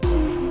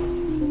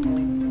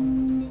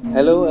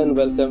Hello and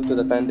welcome to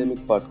the Pandemic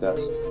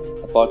Podcast,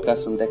 a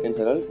podcast from Deccan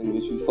Herald in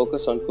which we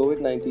focus on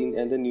COVID-19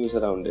 and the news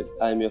around it.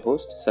 I am your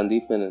host,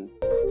 Sandeep Menon.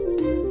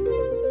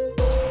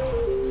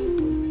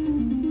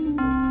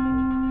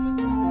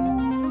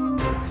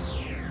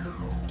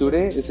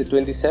 Today is the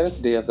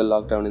 27th day of the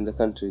lockdown in the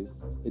country.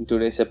 In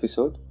today's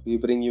episode, we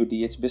bring you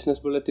DH Business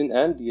Bulletin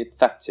and DH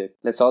Fact Check.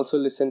 Let's also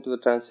listen to the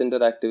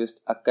transgender activist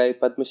Akkai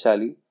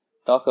Padmashali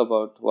talk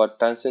about what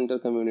transgender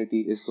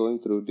community is going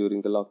through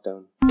during the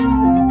lockdown.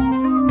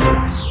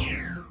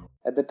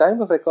 At the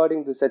time of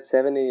recording this at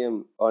 7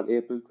 a.m. on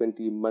April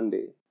 20,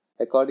 Monday,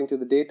 according to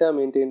the data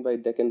maintained by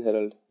Deccan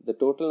Herald, the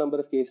total number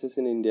of cases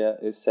in India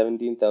is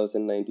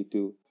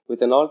 17,092,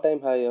 with an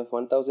all-time high of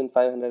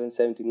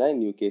 1,579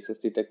 new cases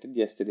detected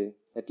yesterday.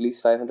 At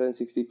least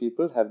 560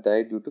 people have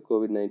died due to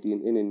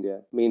COVID-19 in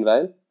India.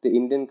 Meanwhile, the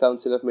Indian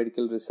Council of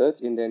Medical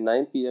Research in their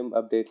 9 p.m.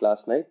 update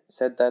last night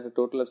said that a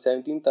total of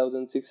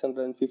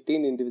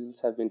 17,615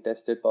 individuals have been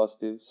tested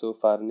positive so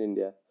far in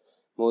India.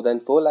 More than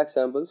 4 lakh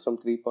samples from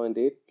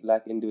 3.8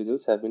 lakh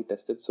individuals have been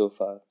tested so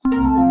far.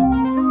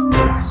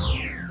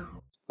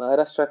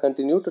 Maharashtra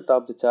continued to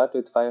top the chart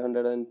with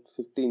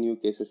 550 new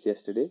cases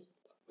yesterday,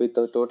 with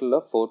a total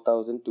of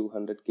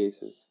 4,200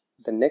 cases.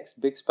 The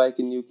next big spike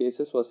in new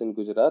cases was in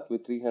Gujarat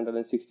with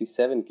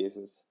 367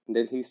 cases.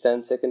 Delhi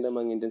stands second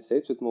among Indian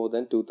states with more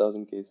than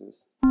 2,000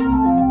 cases.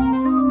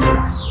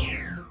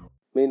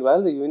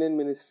 Meanwhile, the Union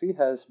Ministry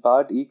has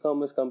barred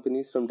e-commerce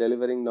companies from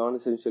delivering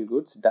non-essential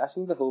goods,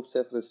 dashing the hopes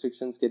of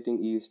restrictions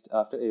getting eased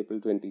after April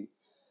 20.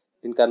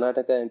 In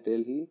Karnataka and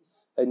Delhi,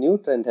 a new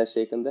trend has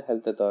shaken the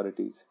health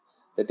authorities.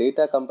 The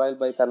data compiled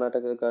by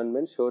Karnataka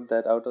government showed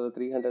that out of the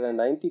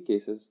 390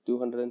 cases,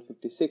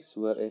 256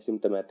 were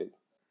asymptomatic.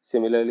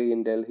 Similarly,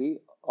 in Delhi,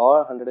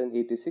 all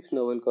 186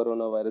 novel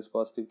coronavirus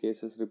positive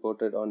cases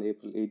reported on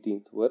April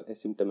 18th were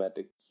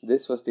asymptomatic.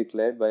 This was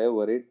declared by a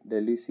worried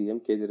Delhi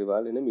CM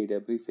Kejriwal in a media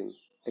briefing.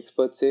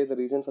 Experts say the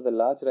reason for the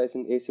large rise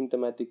in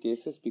asymptomatic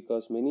cases is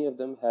because many of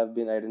them have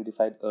been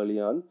identified early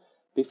on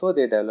before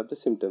they develop the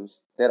symptoms.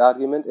 Their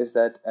argument is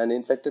that an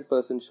infected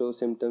person shows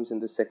symptoms in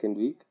the second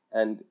week,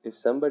 and if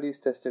somebody is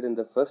tested in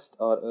the first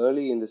or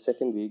early in the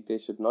second week, they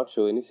should not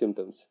show any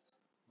symptoms.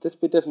 This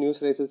bit of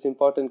news raises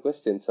important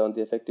questions on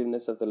the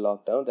effectiveness of the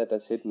lockdown that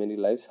has hit many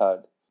lives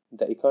hard.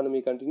 The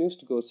economy continues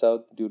to go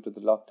south due to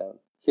the lockdown.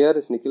 Here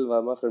is Nikhil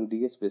Varma from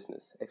DS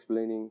Business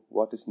explaining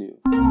what is new.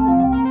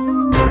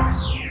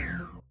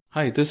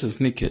 Hi, this is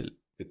Nikhil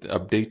with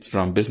updates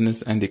from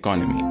business and the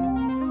economy.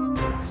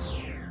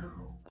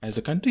 As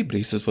the country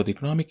braces for the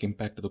economic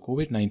impact of the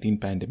COVID-19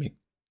 pandemic,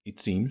 it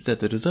seems that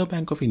the Reserve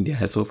Bank of India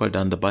has so far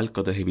done the bulk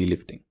of the heavy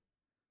lifting.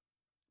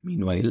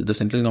 Meanwhile, the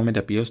central government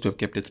appears to have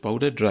kept its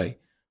powder dry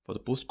for the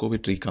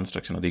post-COVID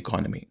reconstruction of the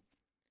economy.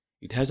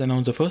 It has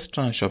announced the first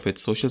tranche of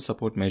its social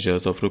support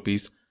measures of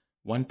Rs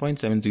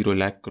 1.70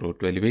 lakh crore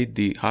to alleviate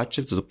the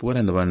hardships of the poor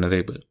and the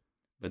vulnerable,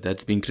 but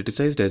that's being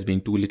criticized as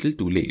being too little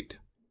too late.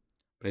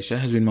 Pressure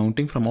has been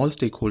mounting from all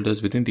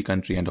stakeholders within the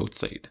country and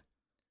outside.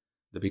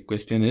 The big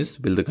question is,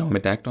 will the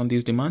government act on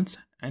these demands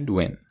and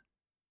when?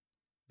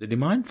 The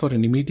demand for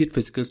an immediate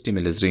fiscal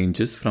stimulus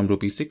ranges from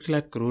Rs 6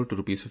 lakh crore to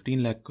Rs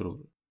 15 lakh crore.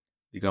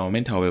 The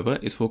government, however,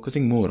 is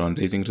focusing more on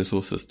raising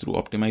resources through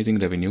optimizing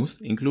revenues,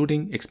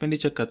 including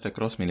expenditure cuts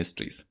across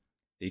ministries,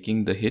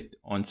 taking the hit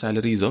on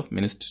salaries of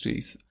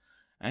ministries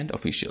and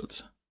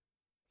officials.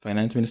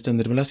 Finance Minister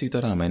Nirmala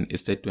Sitharaman is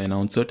set to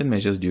announce certain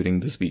measures during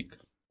this week.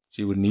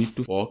 She would need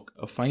to walk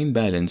a fine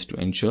balance to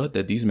ensure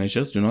that these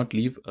measures do not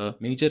leave a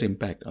major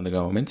impact on the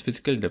government's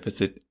fiscal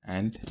deficit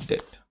and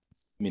debt.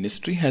 The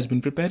ministry has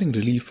been preparing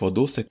relief for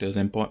those sectors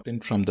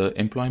important from the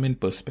employment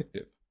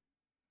perspective.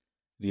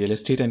 Real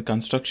estate and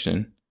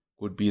construction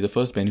could be the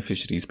first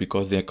beneficiaries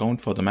because they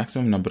account for the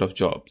maximum number of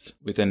jobs,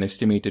 with an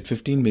estimated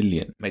 15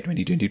 million by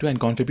 2022 and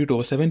contribute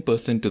over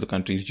 7% to the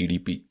country's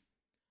GDP.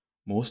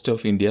 Most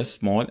of India's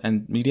small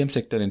and medium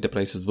sector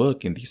enterprises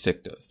work in these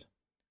sectors.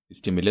 The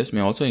stimulus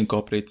may also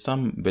incorporate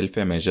some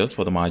welfare measures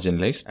for the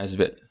marginalized as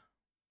well.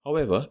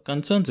 However,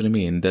 concerns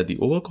remain that the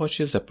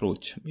overcautious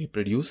approach may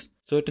produce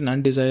certain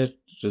undesired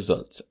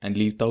results and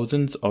leave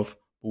thousands of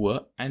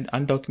poor and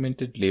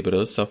undocumented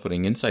laborers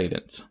suffering in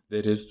silence.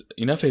 There is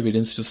enough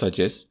evidence to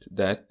suggest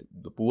that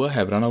the poor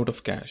have run out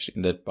of cash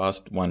in the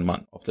past 1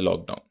 month of the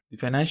lockdown. The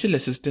financial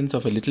assistance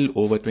of a little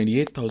over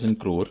 28,000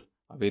 crore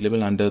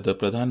available under the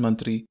Pradhan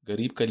Mantri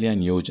Garib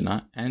Kalyan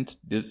Yojana and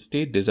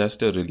State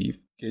Disaster Relief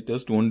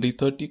caters to only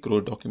 30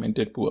 crore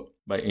documented poor.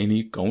 By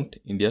any count,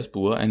 India's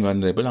poor and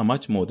vulnerable are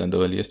much more than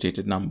the earlier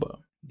stated number.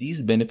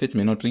 These benefits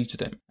may not reach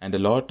them, and a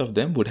lot of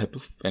them would have to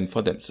fend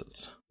for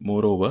themselves.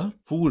 Moreover,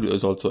 food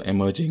is also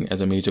emerging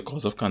as a major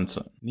cause of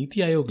concern.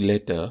 Niti Aayog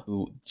letter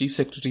to Chief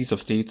Secretaries of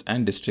States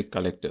and District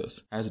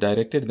Collectors has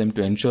directed them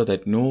to ensure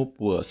that no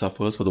poor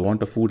suffers for the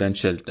want of food and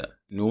shelter.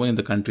 No one in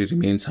the country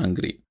remains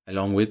hungry.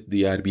 Along with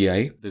the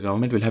RBI, the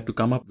government will have to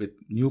come up with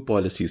new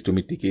policies to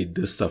mitigate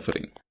this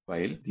suffering.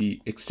 While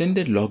the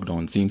extended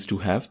lockdown seems to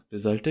have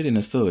resulted in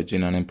a surge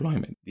in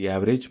unemployment, the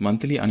average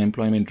monthly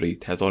unemployment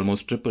rate has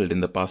almost tripled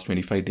in the past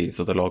 25 days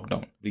of the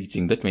lockdown,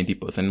 reaching the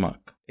 20%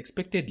 mark.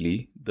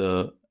 Expectedly,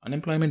 the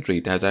unemployment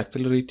rate has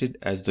accelerated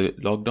as the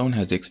lockdown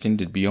has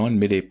extended beyond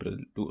mid-April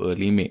to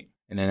early May.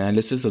 An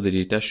analysis of the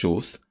data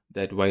shows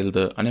that while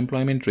the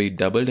unemployment rate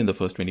doubled in the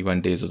first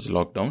 21 days of the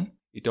lockdown,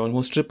 it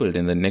almost tripled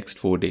in the next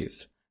 4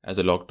 days as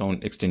the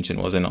lockdown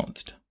extension was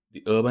announced.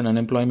 The urban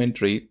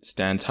unemployment rate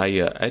stands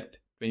higher at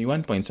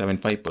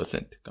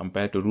 21.75%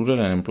 compared to rural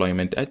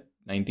unemployment at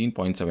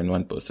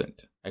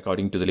 19.71%.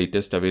 According to the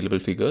latest available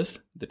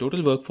figures, the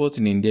total workforce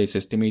in India is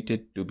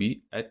estimated to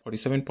be at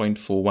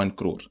 47.41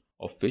 crore,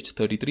 of which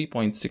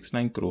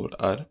 33.69 crore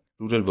are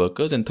rural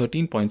workers and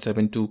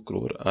 13.72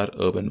 crore are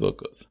urban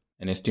workers.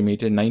 An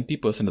estimated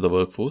 90% of the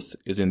workforce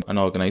is in the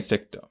unorganized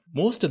sector.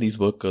 Most of these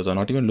workers are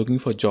not even looking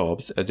for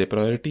jobs, as their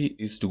priority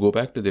is to go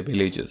back to their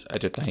villages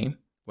at a time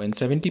when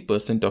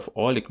 70% of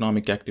all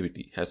economic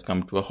activity has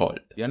come to a halt.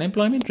 The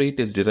unemployment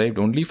rate is derived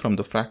only from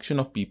the fraction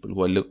of people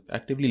who are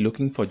actively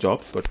looking for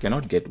jobs but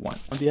cannot get one.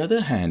 On the other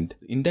hand,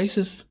 the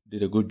indices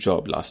did a good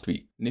job last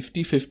week.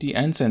 Nifty 50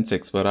 and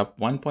Sensex were up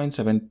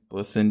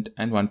 1.7%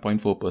 and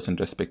 1.4%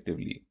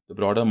 respectively. The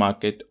broader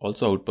market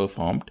also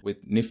outperformed,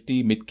 with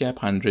Nifty Midcap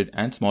 100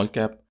 and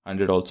Smallcap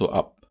 100 also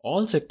up.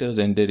 All sectors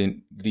ended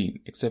in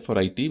green except for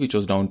IT, which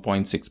was down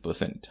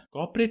 0.6%.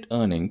 Corporate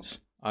earnings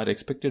are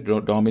expected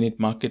to dominate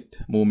market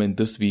movement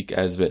this week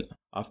as well.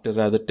 After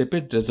rather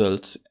tepid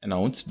results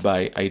announced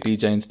by IT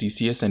giants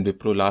TCS and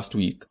Wipro last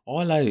week,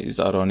 all eyes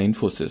are on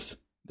Infosys,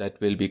 that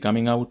will be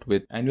coming out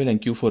with annual and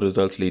Q4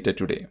 results later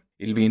today.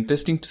 It'll be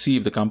interesting to see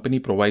if the company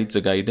provides the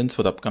guidance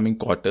for the upcoming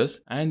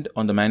quarters and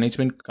on the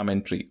management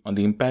commentary on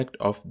the impact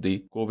of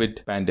the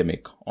COVID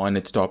pandemic on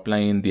its top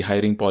line, the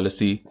hiring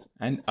policy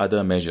and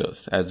other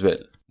measures as well.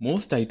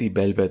 Most IT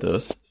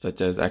bellwethers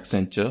such as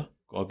Accenture,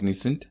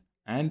 Cognizant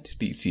and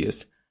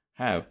TCS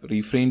have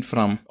refrained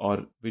from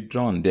or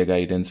withdrawn their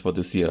guidance for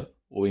this year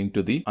owing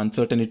to the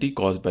uncertainty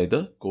caused by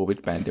the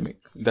COVID pandemic.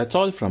 That's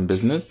all from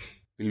business.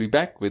 We'll be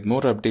back with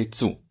more updates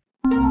soon.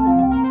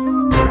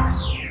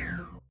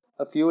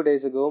 A few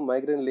days ago,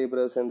 migrant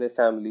laborers and their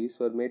families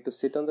were made to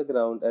sit on the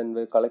ground and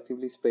were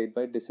collectively sprayed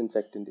by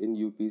disinfectant in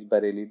UP's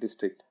Bareilly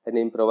district. An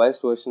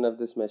improvised version of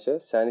this measure,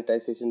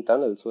 sanitization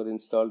tunnels, were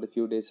installed a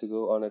few days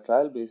ago on a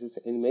trial basis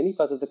in many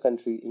parts of the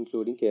country,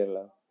 including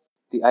Kerala.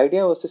 The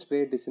idea was to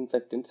spray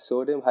disinfectant,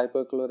 sodium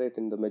hypochlorite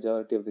in the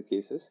majority of the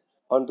cases,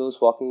 on those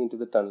walking into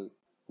the tunnel.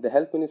 The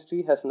Health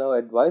Ministry has now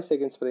advised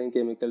against spraying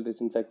chemical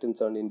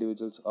disinfectants on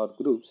individuals or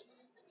groups,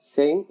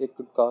 saying it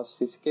could cause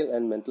physical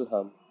and mental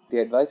harm. The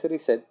advisory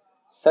said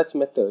such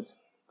methods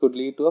could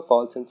lead to a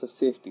false sense of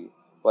safety,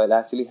 while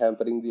actually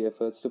hampering the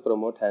efforts to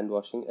promote hand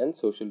washing and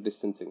social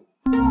distancing.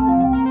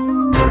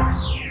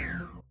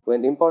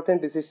 When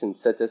important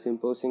decisions such as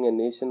imposing a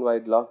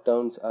nationwide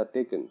lockdowns are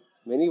taken,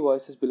 many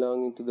voices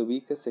belonging to the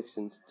weaker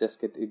sections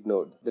just get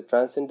ignored. The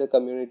transgender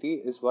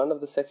community is one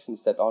of the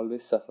sections that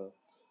always suffer.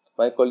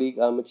 My colleague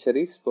Ahmed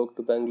Sharif spoke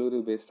to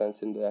Bengaluru-based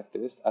transgender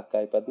activist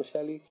Akkai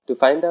Padmashali to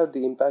find out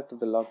the impact of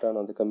the lockdown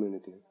on the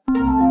community.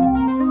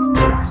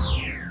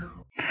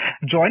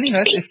 Joining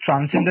us is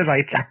transgender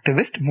rights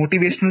activist,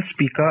 motivational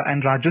speaker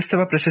and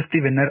Rajyotsava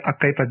Prashasti winner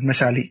Akkai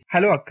Padmashali.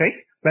 Hello Akkai.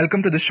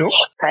 Welcome to the show.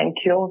 Thank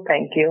you.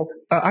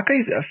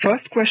 Akkai's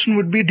first question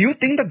would be, do you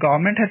think the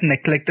government has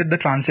neglected the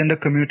transgender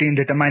community in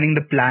determining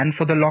the plan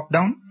for the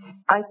lockdown?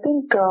 I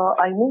think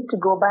I need to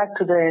go back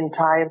to the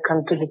entire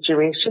country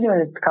situation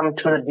when it comes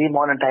to the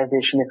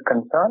demonetization is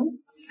concerned.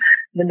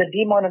 When the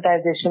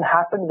demonetization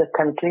happened in the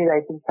country,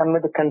 I think some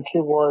of the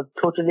country was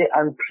totally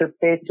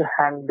unprepared to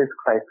handle this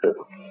crisis.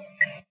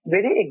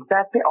 Very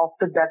exactly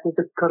after that is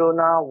the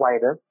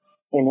coronavirus,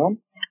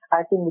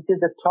 I think which is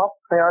the top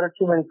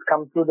priority when it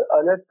comes to the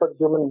alert for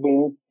human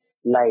beings'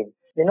 lives.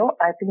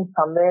 I think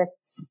somewhere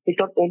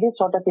without any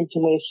sort of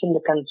information in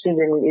the country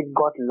when it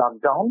got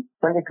locked down,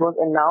 when it was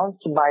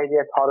announced by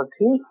the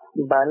authorities,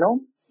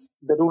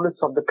 the rulers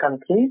of the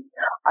country,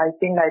 I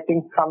think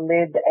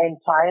somewhere the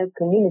entire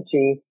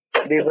community,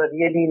 they were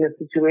really in a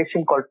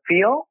situation called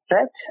fear,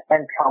 threat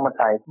and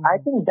traumatized. I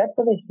think that's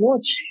a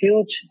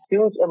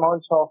huge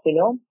amount of,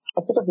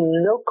 a sort of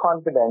low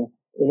confidence,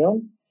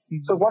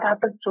 So what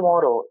happens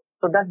tomorrow?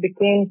 So that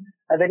became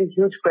a very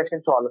huge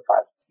question to all of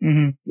us.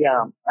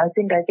 Yeah, I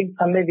think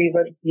somewhere we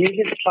were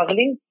really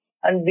struggling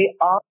and we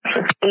are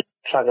still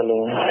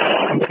struggling.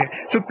 Okay.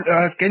 So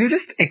can you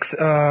just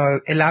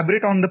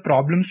elaborate on the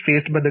problems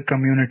faced by the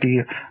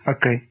community?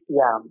 Okay.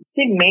 Yeah.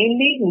 See,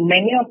 mainly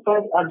many of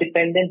us are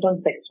dependent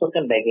on sex work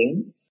and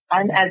begging.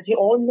 And as you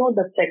all know,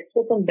 the sex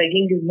work and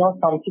begging is not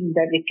something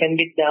that it can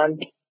be done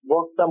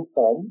work from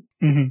home,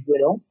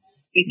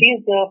 It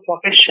is a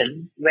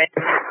profession where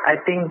I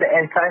think the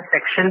entire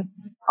section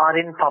are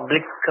in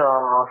public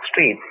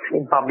streets,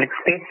 in public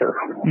spaces.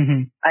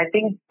 I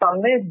think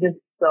somewhere this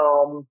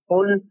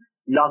whole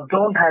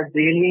lockdown has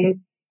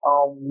really,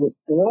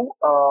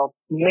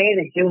 made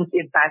a huge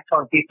impact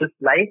on people's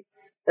life,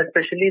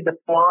 especially the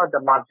poor,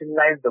 the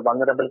marginalized, the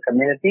vulnerable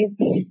communities,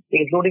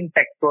 including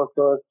sex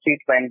workers,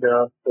 street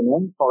vendors,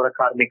 Paura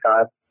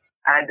Karmikas,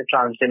 and the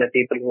transgender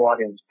people who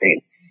are in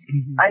streets.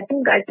 I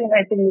think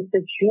it's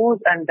a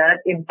huge and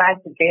direct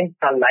impact against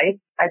our life.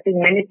 I think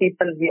many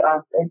people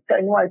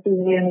I think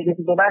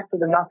we go back to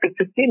the last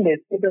 15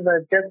 days, people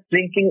were just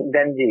drinking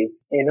Ganges,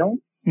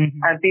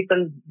 and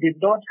people did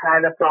not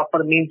have a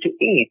proper meal to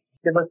eat.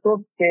 They were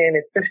so scared,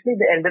 especially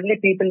the elderly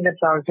people in the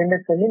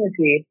transgender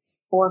community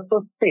who are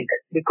so sick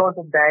because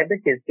of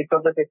diabetes,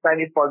 because of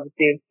HIV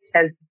positive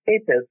health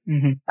status,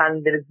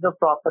 and there is no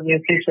proper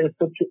nutrition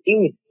food to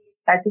eat.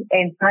 I think the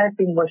entire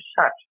thing was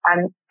shut.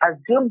 And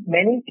assumed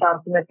many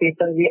transgender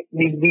people, we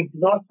do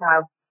not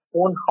have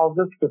own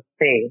houses to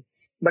stay,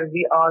 but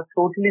we are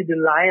totally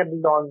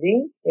reliable on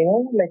the,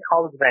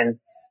 house rent.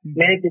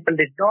 Many people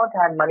did not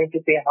have money to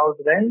pay house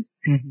rent,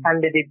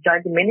 and they did try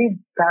to, many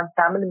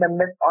family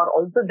members are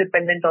also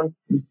dependent on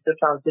the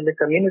transgender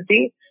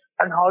community.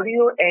 And how do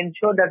you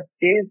ensure that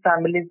these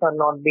families are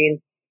not being,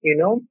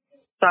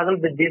 struggle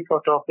with this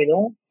sort of,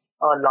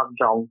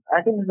 lockdown?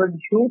 I think it was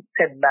a huge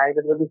setback.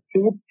 It was a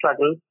huge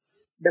struggle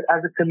that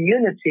as a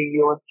community,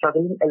 you are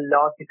struggling a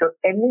lot because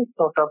any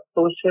sort of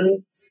social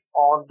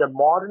or the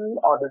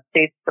moral or the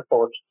state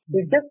support.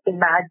 You just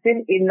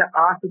imagine in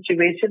our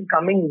situation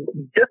coming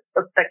just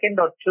a second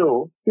or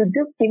two, you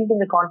just think in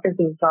the context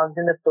of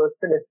transgender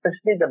person,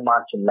 especially the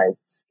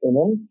marginalized,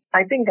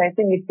 I think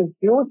it's a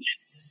huge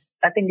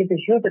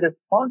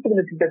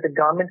responsibility that the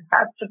government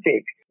has to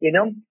take,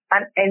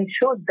 and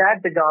ensure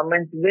that the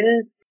government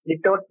will,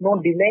 without no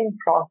delaying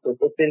process,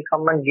 it will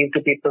come and give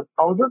to people's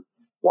houses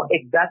what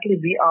exactly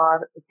we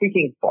are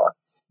seeking for.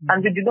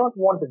 And we do not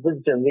want the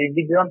wisdom,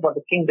 we do not want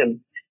the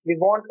kingdom. We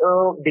want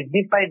a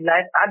dignified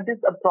life at this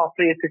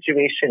appropriate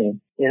situation.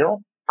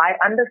 I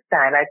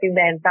understand. I think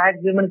the entire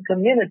human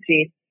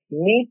community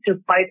needs to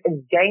fight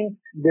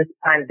against this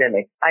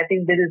pandemic. I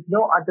think there is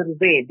no other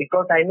way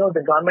because I know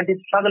the government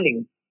is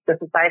struggling. The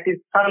society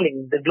is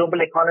struggling. The global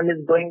economy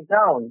is going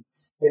down.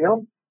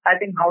 I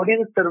think how do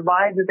you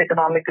survive this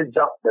economical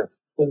justice?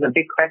 Is a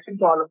big question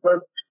to all of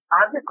us.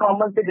 As a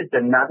common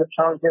citizen, as a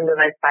transgender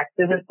rights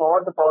activist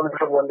or the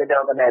Political Women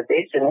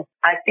organization,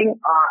 I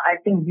think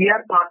we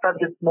are part of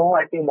this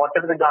more. I think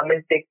whatever the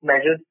government takes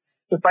measures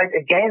to fight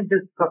against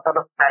this sort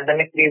of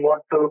pandemic, we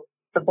want to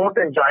support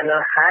and join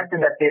our hands in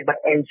that way, but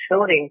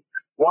ensuring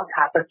what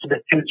happens to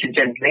the future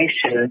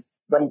generation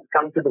when it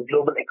comes to the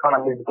global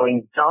economy is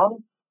going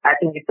down. I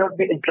think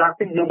without the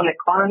addressing global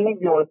economy,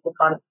 we also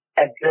can't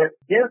address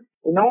this,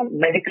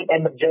 medical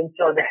emergency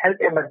or the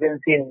health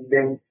emergency in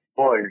the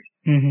world.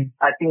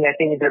 I think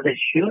it is a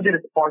huge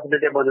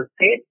responsibility of the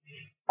state.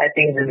 I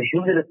think it is a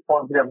huge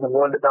responsibility of the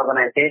World Health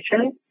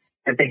Organization.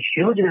 It's a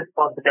huge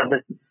responsibility of the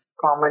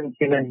common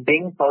human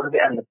beings. How do we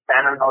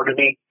understand and how do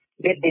we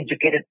get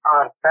educated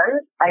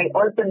ourselves? I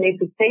also need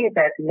to say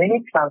that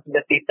many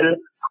transgender people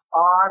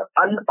are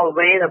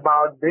unaware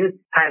about this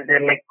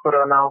pandemic,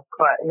 corona,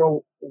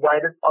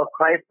 virus or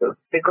crisis,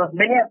 because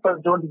many of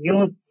us don't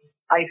use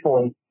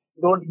iPhones,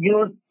 don't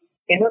use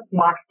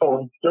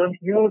smartphones, don't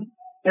use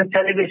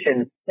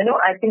television.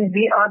 I think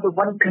we are the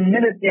one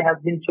community has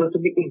been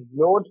totally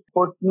ignored.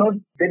 But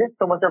there is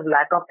so much of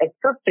lack of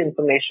access to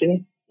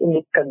information in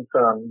this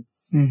concern.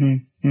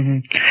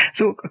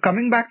 So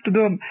coming back to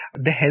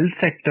the health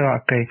sector,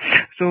 Akai.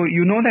 So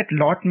that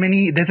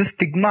there's a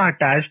stigma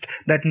attached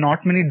that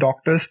not many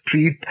doctors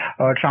treat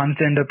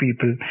transgender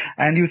people,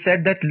 and you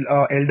said that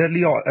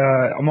elderly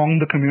among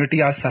the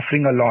community are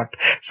suffering a lot.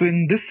 So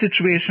in this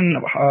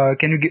situation,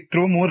 can you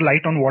throw more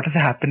light on what is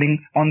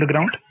happening on the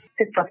ground?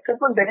 First of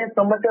all, there is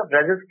so much of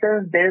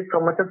resistance, there is so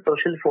much of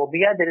social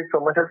phobia, there is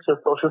so much of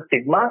social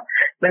stigma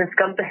when it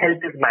comes to health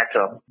is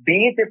matter.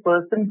 Be it a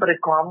person for a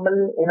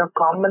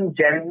common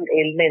general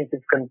ailment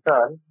is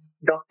concerned,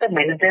 doctor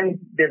many times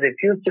they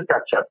refuse to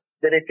touch us,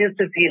 they refuse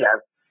to feel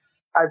us.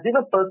 Assume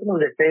a person who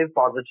is HIV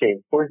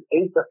positive, who is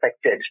AIDS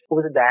affected,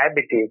 who is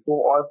diabetes, who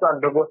also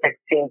undergo sex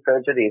change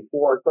surgery, who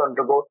also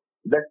undergo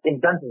breast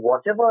implants,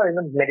 whatever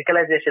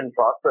medicalization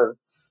process.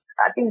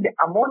 I think the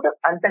amount of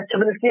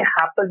untouchability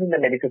happens in the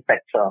medical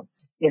sector.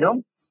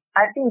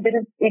 I think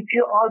if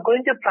you are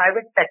going to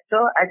private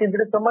sector, I think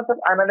there is so much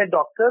of another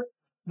doctors,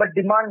 but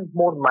demand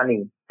more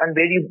money. And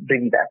where do you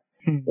bring that?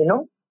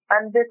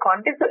 And the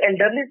context of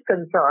elderly is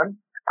concerned,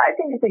 I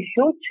think it's a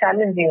huge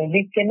challenge.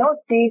 We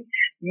cannot see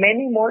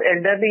many more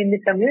elderly in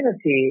the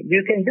community.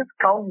 You can just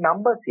count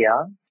numbers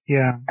here.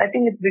 Yeah. I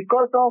think it's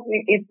because of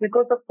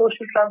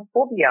social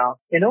transphobia.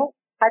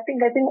 I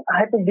think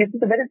this is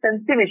a very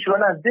sensitive issue.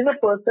 And as a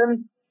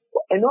person,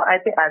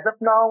 I think as of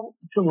now,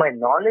 to my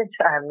knowledge,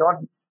 I have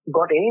not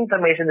got any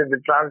information that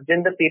the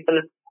transgender people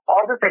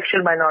or the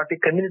sexual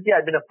minority community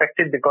have been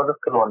affected because of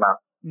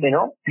corona.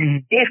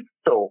 If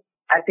so,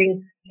 I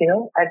think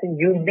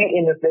you'll be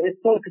in a very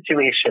small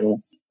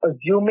situation,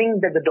 assuming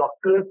that the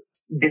doctor's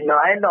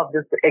denial of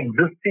this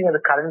existing and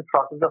the current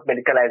process of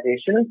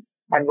medicalization.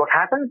 And what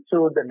happens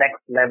to the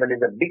next level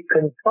is a big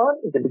concern,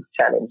 is a big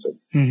challenge.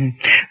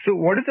 So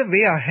what is the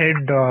way ahead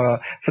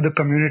for the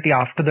community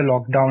after the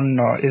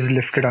lockdown is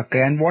lifted,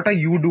 Akai? And what are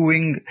you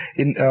doing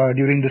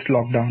during this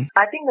lockdown?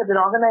 I think as an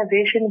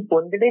organization,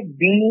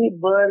 we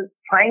were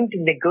trying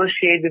to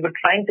negotiate, we were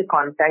trying to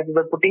contact, we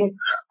were putting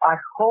our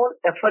whole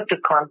effort to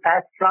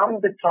contact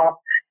from the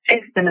top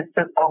chief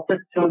minister's office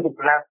to the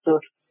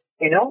grassroots,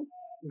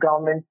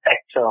 government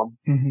sector.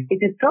 Mm-hmm. It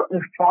is so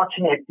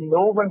unfortunate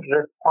no one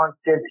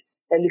responded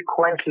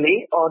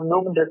eloquently or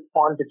no one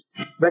responded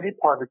very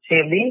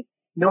positively.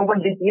 No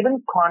one did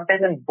even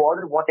contact and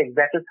bother what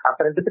exactly is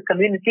happening with the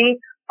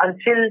community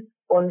until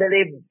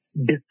Ondale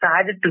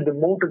decided to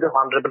move to the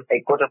Honorable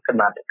High Court of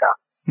Karnataka.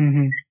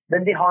 Mm-hmm.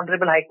 Then the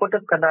Honorable High Court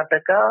of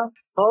Karnataka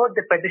heard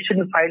the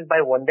petition filed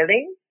by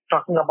Ondale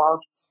talking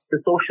about the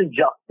social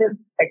justice,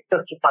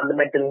 access to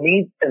fundamental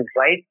needs and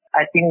rights.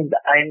 I think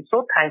I am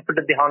so thankful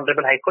to the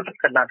Honorable High Court of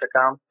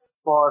Karnataka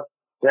for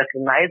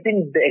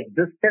recognizing the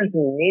existence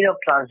and need of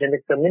transgender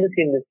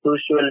community in this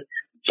crucial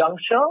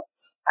juncture.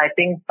 I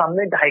think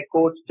somewhere the High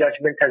Court's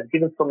judgment has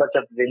given so much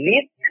of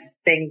relief,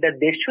 saying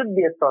that there should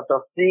be a sort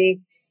of free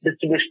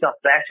distribution of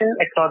rations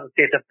across the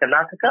state of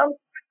Karnataka,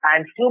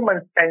 and 2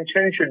 months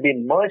pension should be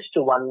merged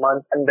to 1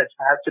 month, and that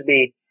has to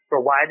be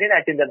provided.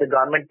 I think that the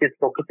government is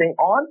focusing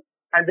on,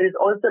 and there is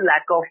also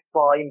lack of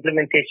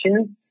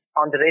implementation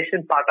on the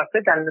ration part of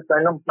it, and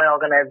my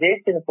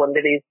organization is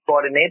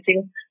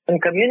coordinating and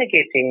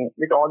communicating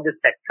with all this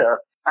sector,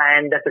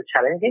 and that's a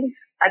challenging.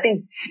 I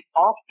think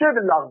after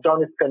the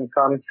lockdown is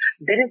confirmed,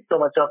 there is so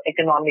much of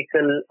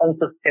economical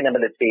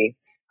unsustainability.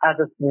 As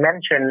I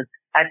mentioned,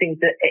 I think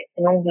it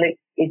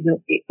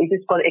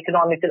is called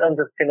economical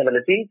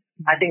unsustainability.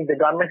 I think the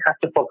government has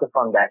to focus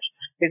on that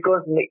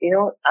because if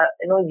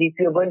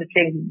you're going to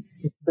take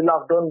the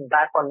lockdown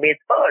back on May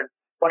 3rd,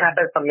 what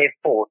happens on May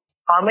 4th?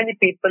 How many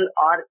people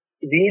are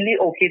really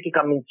okay to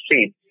come in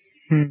streets?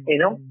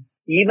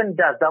 Even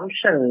the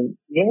assumption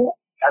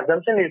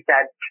is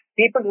that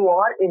people who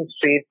are in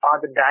streets are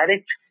the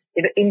direct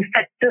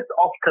infectors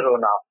of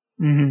corona.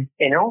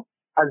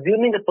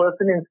 Assuming the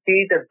person in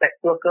street as sex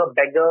worker,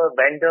 beggar,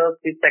 vendor,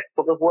 street sex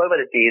worker, whoever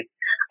it is,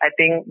 I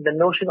think the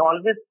notion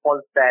always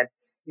falls that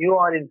you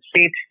are in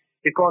street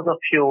because of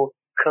your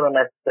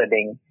corona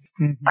spreading.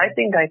 Mm-hmm. I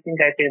think these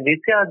are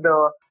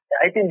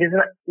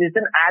this is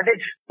an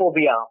added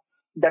phobia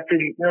that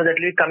will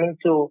coming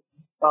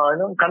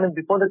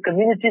before the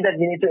community that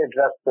we need to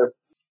address this.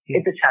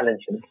 It's a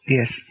challenge.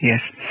 Yes.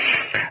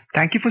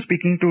 Thank you for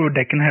speaking to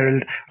Deccan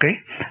Herald.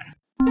 Okay.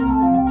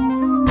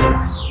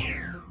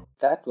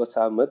 That was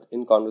Ahmed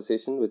in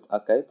conversation with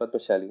Akai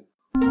Padmashali.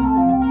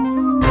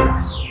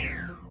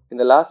 In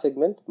the last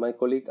segment, my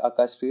colleague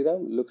Akash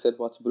Sriram looks at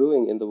what's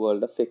brewing in the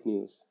world of fake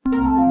news.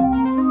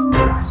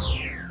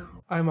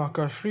 I'm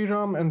Akash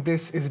Sriram and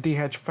this is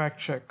DH Fact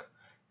Check.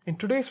 In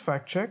today's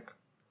Fact Check,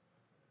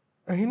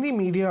 a Hindi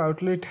media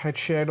outlet had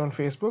shared on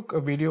Facebook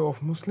a video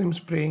of Muslims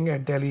praying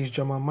at Delhi's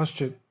Jama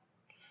Masjid.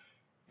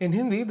 In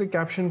Hindi, the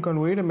caption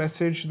conveyed a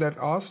message that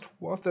asked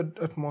what the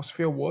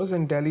atmosphere was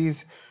in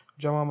Delhi's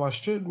Jama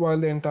Masjid while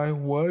the entire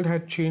world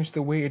had changed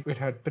the way it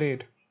had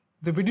prayed.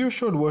 The video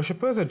showed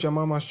worshippers at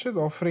Jama Masjid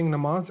offering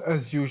namaz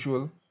as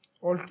usual.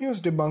 Alt News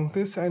debunked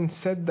this and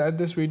said that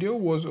this video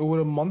was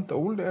over a month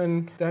old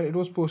and that it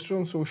was posted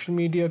on social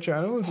media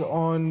channels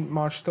on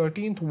March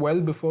 13th,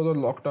 well before the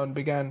lockdown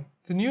began.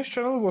 The news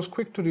channel was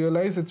quick to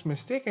realize its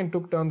mistake and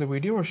took down the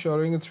video,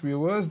 assuring its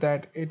viewers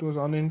that it was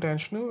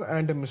unintentional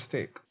and a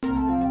mistake.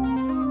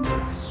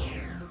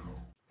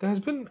 There has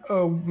been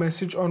a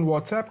message on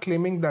WhatsApp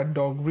claiming that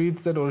dog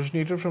breeds that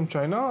originated from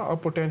China are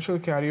potential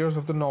carriers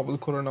of the novel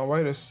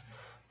coronavirus.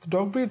 The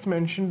dog breeds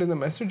mentioned in the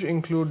message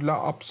include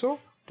La Apso,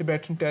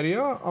 Tibetan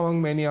Terrier,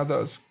 among many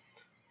others.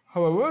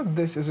 However,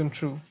 this isn't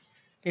true.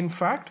 In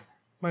fact,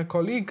 my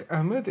colleague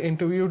Ahmed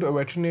interviewed a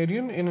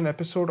veterinarian in an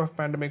episode of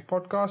Pandemic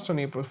Podcast on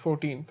April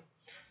 14th.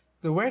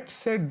 The vet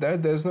said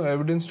that there is no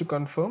evidence to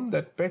confirm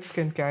that pets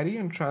can carry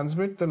and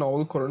transmit the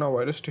novel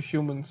coronavirus to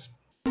humans.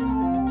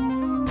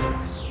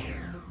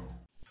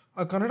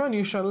 A Kannada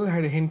news channel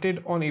had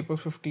hinted on April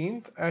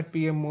 15th at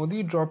PM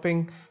Modi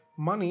dropping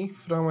money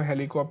from a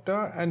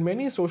helicopter, and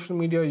many social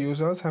media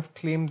users have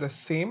claimed the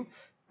same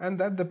and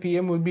that the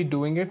PM will be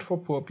doing it for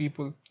poor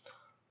people.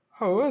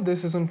 However,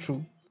 this isn't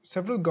true.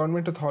 Several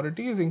government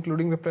authorities,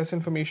 including the Press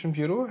Information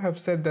Bureau, have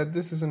said that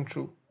this isn't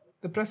true.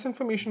 The Press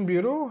Information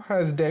Bureau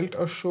has dealt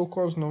a show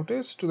cause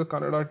notice to the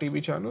Kannada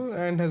TV channel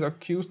and has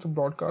accused the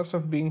broadcast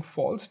of being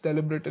false,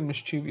 deliberate and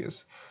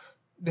mischievous.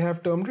 They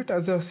have termed it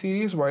as a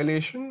serious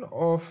violation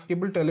of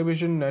Cable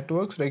Television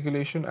Networks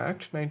Regulation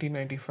Act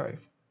 1995.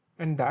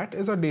 And that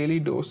is a daily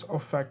dose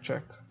of fact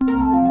check.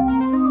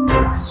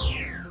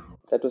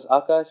 That was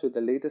Akash with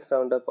the latest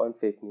roundup on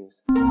fake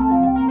news.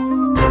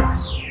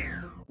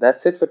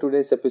 That's it for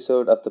today's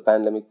episode of the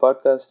Pandemic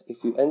Podcast.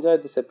 If you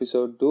enjoyed this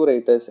episode, do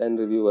rate us and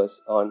review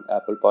us on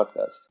Apple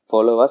Podcasts.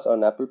 Follow us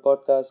on Apple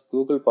Podcasts,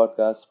 Google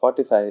Podcasts,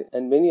 Spotify,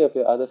 and many of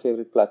your other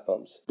favorite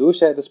platforms. Do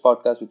share this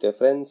podcast with your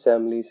friends,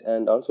 families,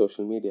 and on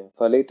social media.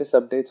 For latest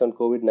updates on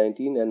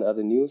COVID-19 and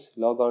other news,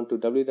 log on to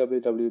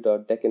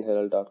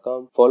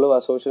www.deccanherald.com. Follow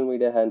our social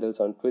media handles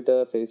on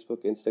Twitter,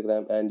 Facebook,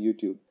 Instagram, and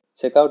YouTube.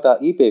 Check out our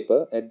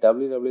e-paper at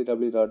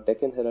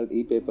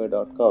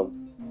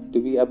www.deccanheraldepaper.com. To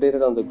be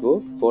updated on the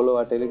go, follow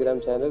our Telegram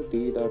channel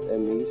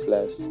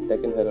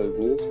t.me/Deccan Herald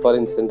News for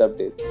instant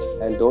updates.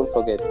 And don't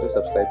forget to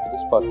subscribe to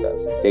this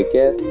podcast. Take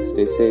care,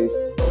 stay safe,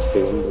 and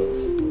stay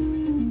indoors.